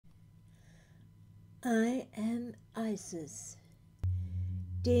I am Isis.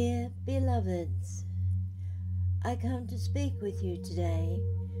 Dear beloveds, I come to speak with you today,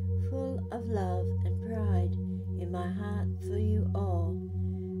 full of love and pride in my heart for you all,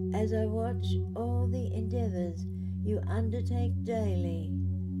 as I watch all the endeavors you undertake daily.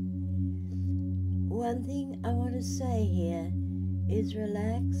 One thing I want to say here is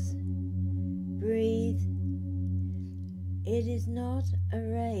relax, breathe. It is not a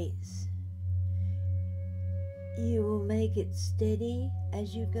race. You will make it steady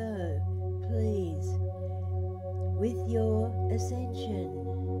as you go, please, with your ascension.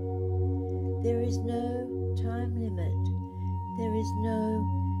 There is no time limit. There is no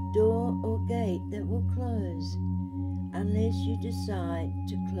door or gate that will close unless you decide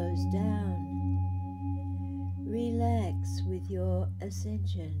to close down. Relax with your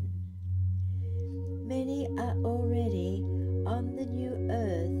ascension. Many are already on the new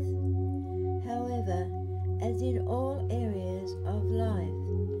earth. However, as in all areas of life,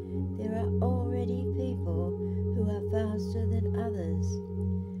 there are already people who are faster than others,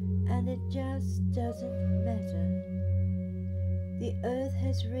 and it just doesn't matter. The Earth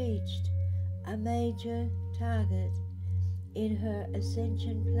has reached a major target in her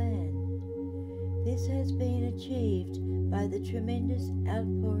ascension plan. This has been achieved by the tremendous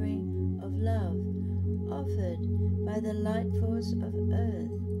outpouring of love offered by the light force of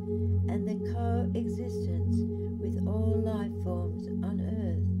Earth and the coexistence with all life forms on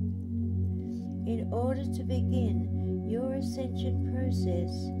Earth. In order to begin your ascension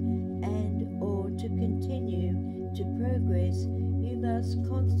process and or to continue to progress, you must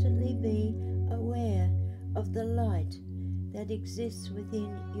constantly be aware of the light that exists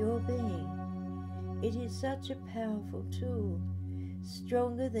within your being. It is such a powerful tool,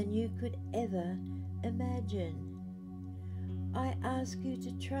 stronger than you could ever imagine. I ask you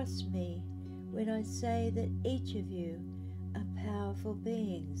to trust me when I say that each of you are powerful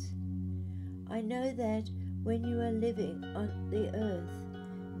beings. I know that when you are living on the earth,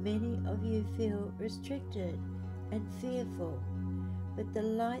 many of you feel restricted and fearful, but the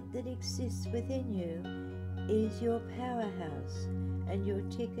light that exists within you is your powerhouse and your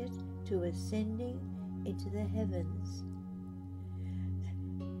ticket to ascending into the heavens.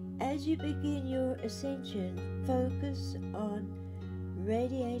 As you begin your ascension, focus on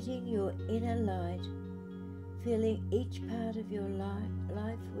radiating your inner light, filling each part of your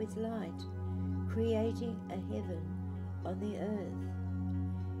life with light, creating a heaven on the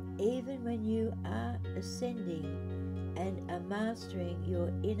earth. Even when you are ascending and are mastering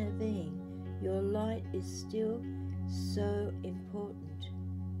your inner being, your light is still so important.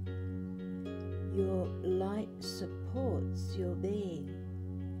 Your light supports your being.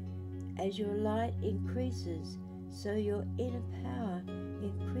 As your light increases, so your inner power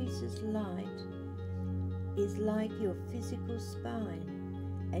increases. Light is like your physical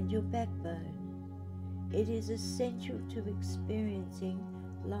spine and your backbone. It is essential to experiencing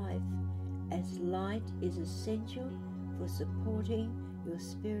life, as light is essential for supporting your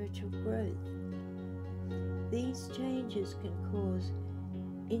spiritual growth. These changes can cause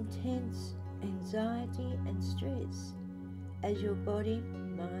intense anxiety and stress as your body,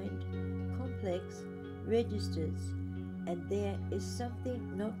 mind, complex registers, and there is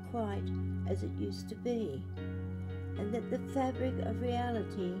something not quite as it used to be, and that the fabric of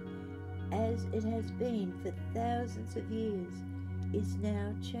reality, as it has been for thousands of years, is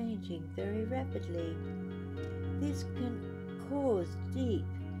now changing very rapidly. This can cause deep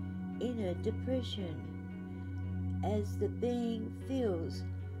inner depression as the being feels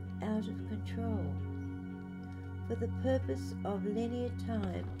out of control. For the purpose of linear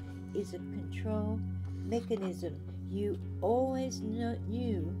time is a control mechanism. You always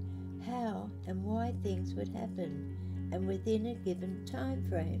knew how and why things would happen, and within a given time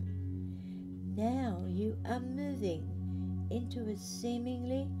frame. Now you are moving into a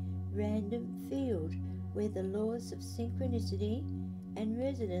seemingly random field where the laws of synchronicity and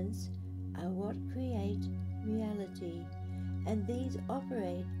resonance are what create reality, and these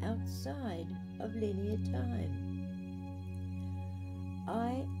operate outside of linear time.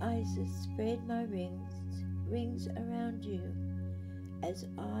 I, Isis, spread my rings around you as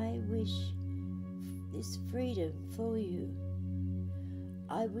I wish this freedom for you.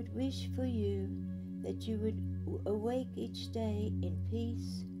 I would wish for you that you would awake each day in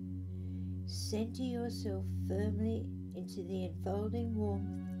peace, center yourself firmly into the enfolding warmth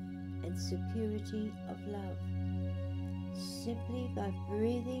and security of love, simply by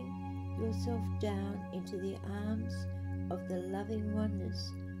breathing yourself down into the arms of the loving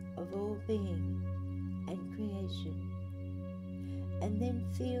oneness of all being and creation, and then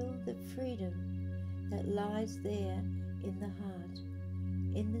feel the freedom that lies there in the heart,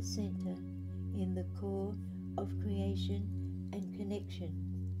 in the center, in the core of creation and connection.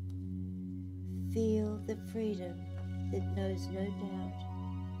 Feel the freedom that knows no doubt,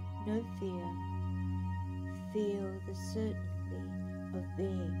 no fear. Feel the certainty of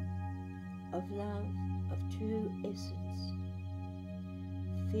being, of love, of true essence.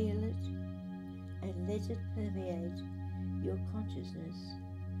 Feel it and let it permeate your consciousness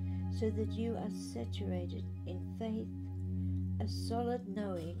so that you are saturated in faith, a solid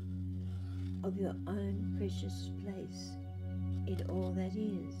knowing of your own precious place in all that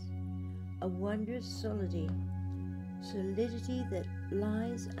is, a wondrous solidity that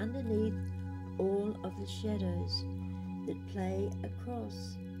lies underneath all of the shadows that play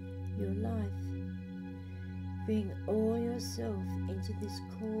across your life. Bring all yourself into this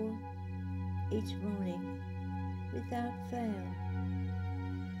core each morning without fail.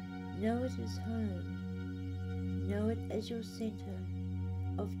 Know it as home. Know it as your center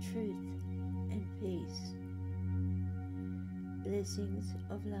of truth and peace. Blessings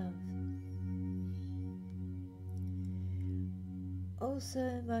of love.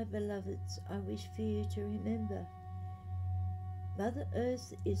 Also, my beloveds, I wish for you to remember, Mother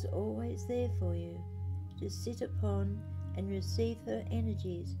Earth is always there for you, to sit upon and receive her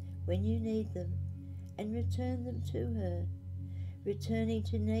energies when you need them, and return them to her. Returning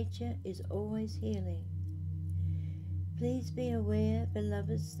to nature is always healing. Please be aware,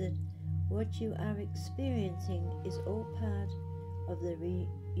 beloveds, that what you are experiencing is all part of the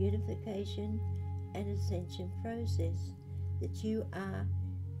reunification and ascension process that you are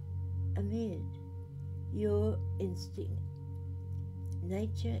amid. Your instinct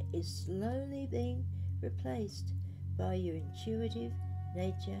nature is slowly being replaced by your intuitive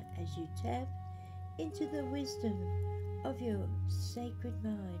nature as you tap into the wisdom of your sacred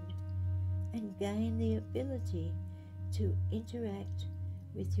mind and gain the ability to interact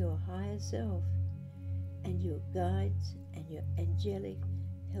with your higher self and your guides and your angelic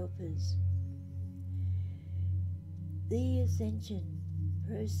helpers. The ascension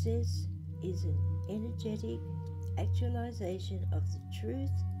process is an energetic actualization of the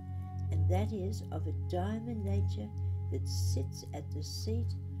truth, and that is of a diamond nature that sits at the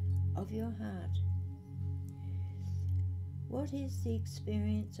seat of your heart. What is the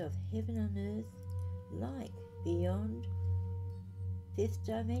experience of heaven on earth like beyond fifth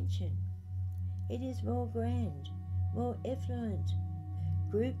dimension? It is more grand, more effluent.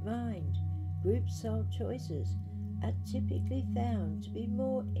 Group mind, group soul choices are typically found to be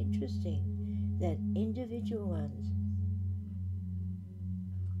more interesting than individual ones.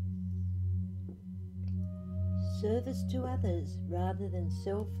 Service to others rather than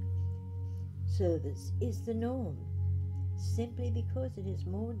self-service is the norm, simply because it is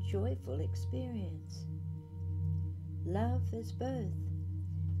more joyful experience. Love as both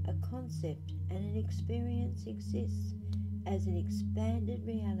a concept and an experience exists as an expanded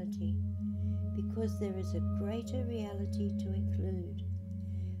reality, because there is a greater reality to include,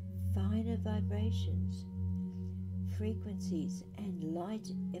 finer vibrations, frequencies and light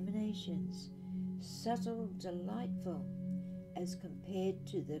emanations, subtle, delightful, as compared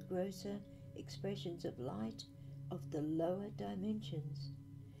to the grosser expressions of light of the lower dimensions.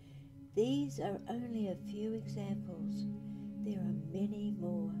 These are only a few examples. There are many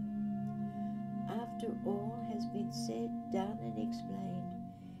more. After all has been said, done and explained,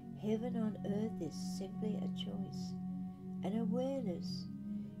 heaven on earth is simply a choice, an awareness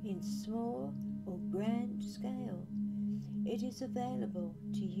in small or grand scale. It is available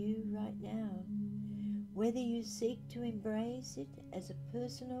to you right now. Whether you seek to embrace it as a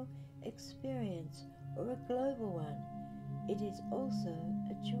personal experience or a global one, it is also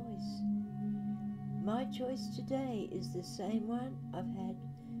a choice. My choice today is the same one I've had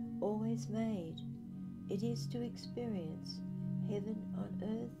always made. It is to experience heaven on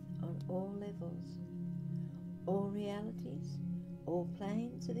earth on all levels, all realities, all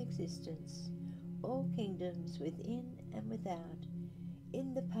planes of existence, all kingdoms within and without,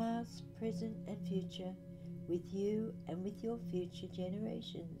 in the past, present and future, with you and with your future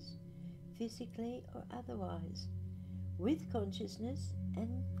generations, physically or otherwise, with consciousness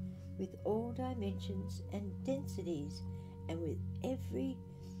and with all dimensions and densities, and with every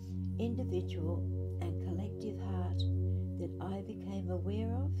individual and collective heart that I became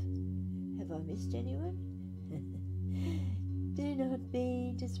aware of. Have I missed anyone? Do not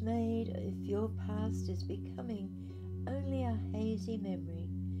be dismayed if your past is becoming only a hazy memory,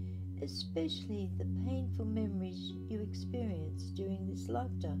 especially the painful memories you experienced during this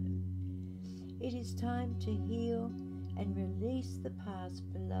lifetime. It is time to heal and release the past,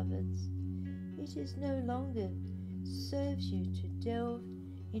 beloveds. It is no longer serves you to delve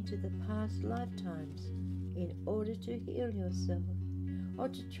into the past lifetimes in order to heal yourself, or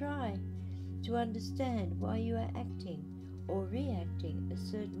to try to understand why you are acting or reacting a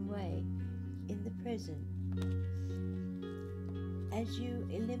certain way in the present. As you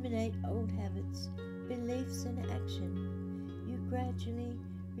eliminate old habits, beliefs and action, you gradually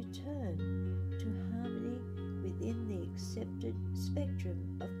return to harmony within the accepted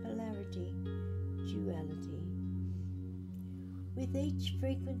spectrum of polarity, duality. With each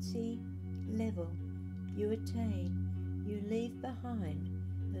frequency level you attain, you leave behind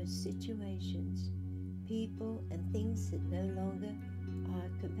those situations, people and things that no longer are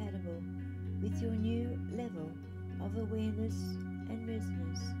compatible with your new level of awareness and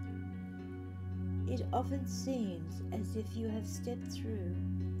resonance. It often seems as if you have stepped through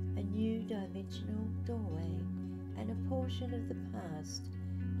a new dimensional doorway and a portion of the past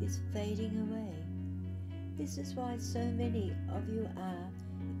is fading away. This is why so many of you are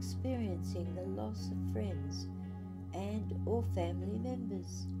experiencing the loss of friends and or family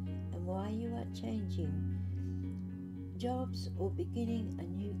members, and why you are changing jobs or beginning a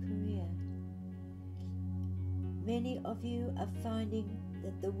new career. Many of you are finding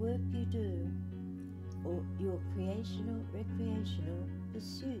that the work you do or your recreational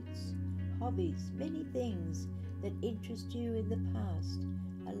pursuits, hobbies, many things that interest you in the past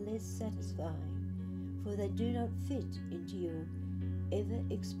are less satisfying, for they do not fit into your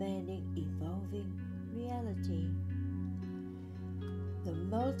ever-expanding, evolving reality. The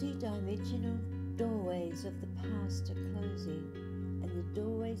multi-dimensional doorways of the past are closing, and the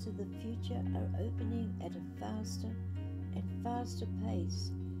doorways of the future are opening at a faster and faster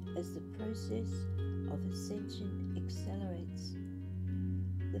pace as the process of ascension accelerates.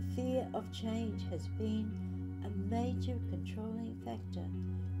 The fear of change has been a major controlling factor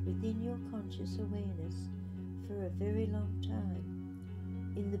within your conscious awareness for a very long time.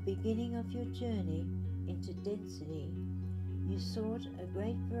 In the beginning of your journey into density, you sought a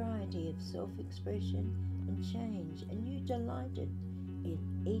great variety of self-expression and change, and you delighted in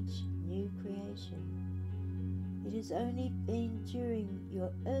each new creation. It has only been during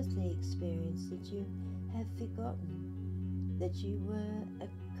your earthly experience that you have forgotten that you were a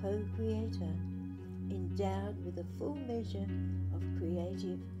co-creator, endowed with a full measure of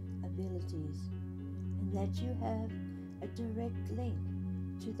creative abilities, and that you have a direct link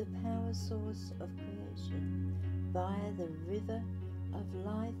to the power source of creation via the river of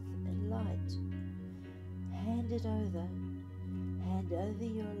life and light. Hand over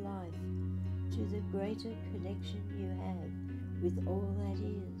your life to the greater connection you have with all that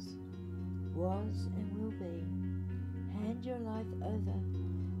is, was and will be. Hand your life over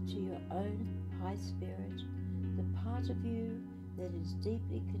to your own high spirit, the part of you that is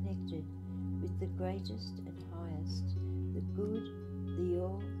deeply connected with the greatest and highest, the good, the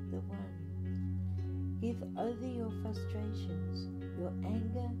all, the one. Give over your frustrations, your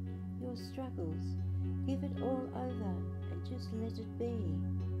anger, your struggles. Give it all over and just let it be.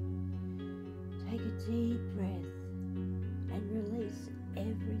 Take a deep breath and release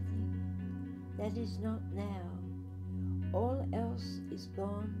everything that is not now. All else is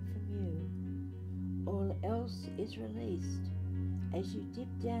gone from you. All else is released as you dip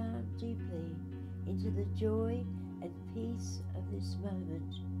down deeply into the joy and peace of this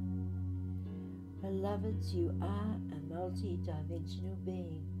moment. Beloveds, you are a multi-dimensional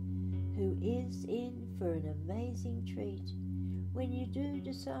being who is in for an amazing treat when you do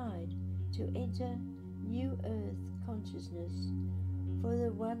decide to enter new earth consciousness for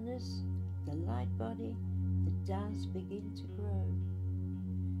the oneness, the light body that does begin to grow,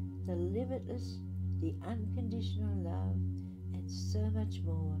 the limitless, the unconditional love, and so much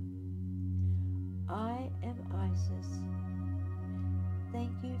more. I am Isis.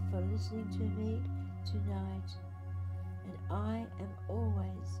 Thank you for listening to me tonight, and I am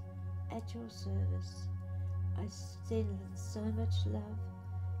always at your service. I send so much love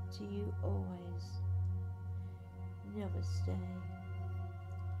to you always. Namaste.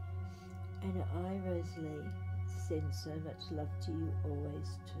 And I, Rosalie, send so much love to you always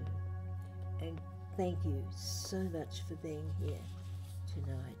too. And thank you so much for being here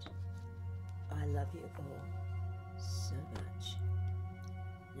tonight. I love you all so much.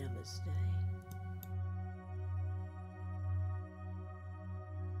 Namaste.